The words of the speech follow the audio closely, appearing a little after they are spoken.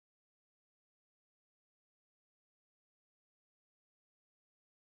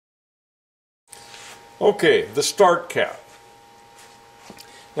Okay, the start cap.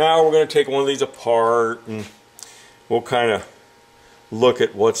 Now we're going to take one of these apart and we'll kind of look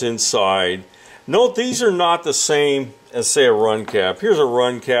at what's inside. Note these are not the same as, say, a run cap. Here's a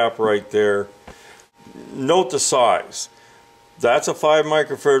run cap right there. Note the size. That's a 5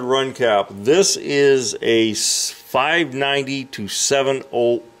 microfarad run cap. This is a 590 to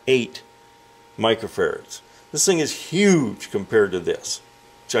 708 microfarads. This thing is huge compared to this.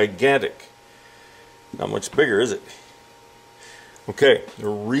 Gigantic. Not much bigger, is it? Okay, the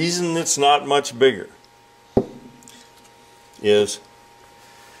reason it's not much bigger is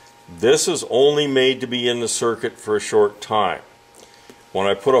this is only made to be in the circuit for a short time. When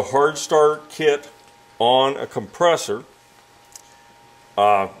I put a hard start kit on a compressor,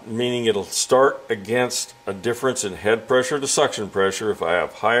 meaning it'll start against a difference in head pressure to suction pressure. If I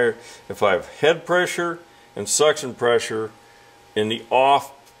have head pressure and suction pressure in the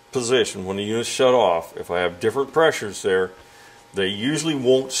off position, when the unit's shut off, if I have different pressures there, they usually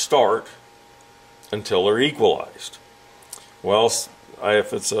won't start until they're equalized. Well,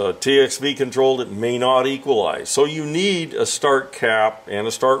 if it's a TXV controlled, it may not equalize. So you need a start cap and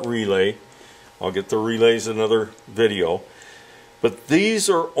a start relay. I'll get the relays in another video. But these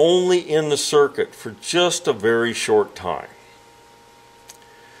are only in the circuit for just a very short time.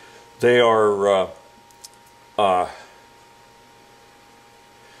 They are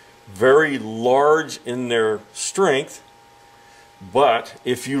very large in their strength, but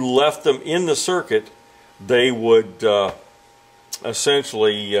if you left them in the circuit, they would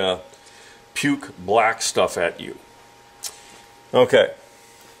essentially puke black stuff at you. Okay.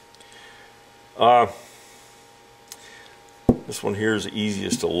 This one here is the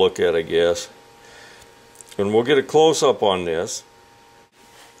easiest to look at, I guess. And we'll get a close-up on this.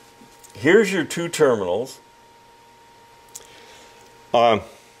 Here's your two terminals.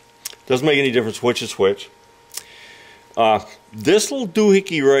 Doesn't make any difference which is which. This little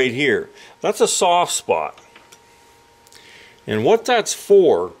doohickey right here, that's a soft spot. And what that's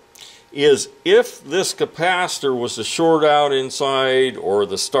for is if this capacitor was to short out inside or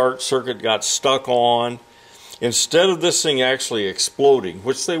the start circuit got stuck on, instead of this thing actually exploding,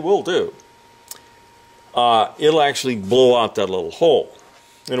 which they will do, it'll actually blow out that little hole.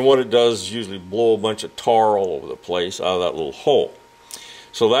 And what it does is usually blow a bunch of tar all over the place out of that little hole.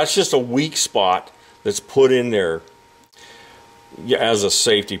 So that's just a weak spot that's put in there as a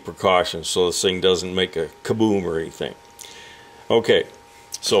safety precaution so this thing doesn't make a kaboom or anything. Okay,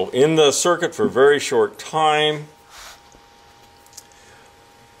 so in the circuit for a very short time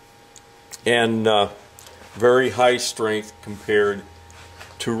and very high strength compared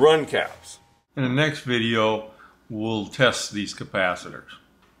to run caps. In the next video, we'll test these capacitors.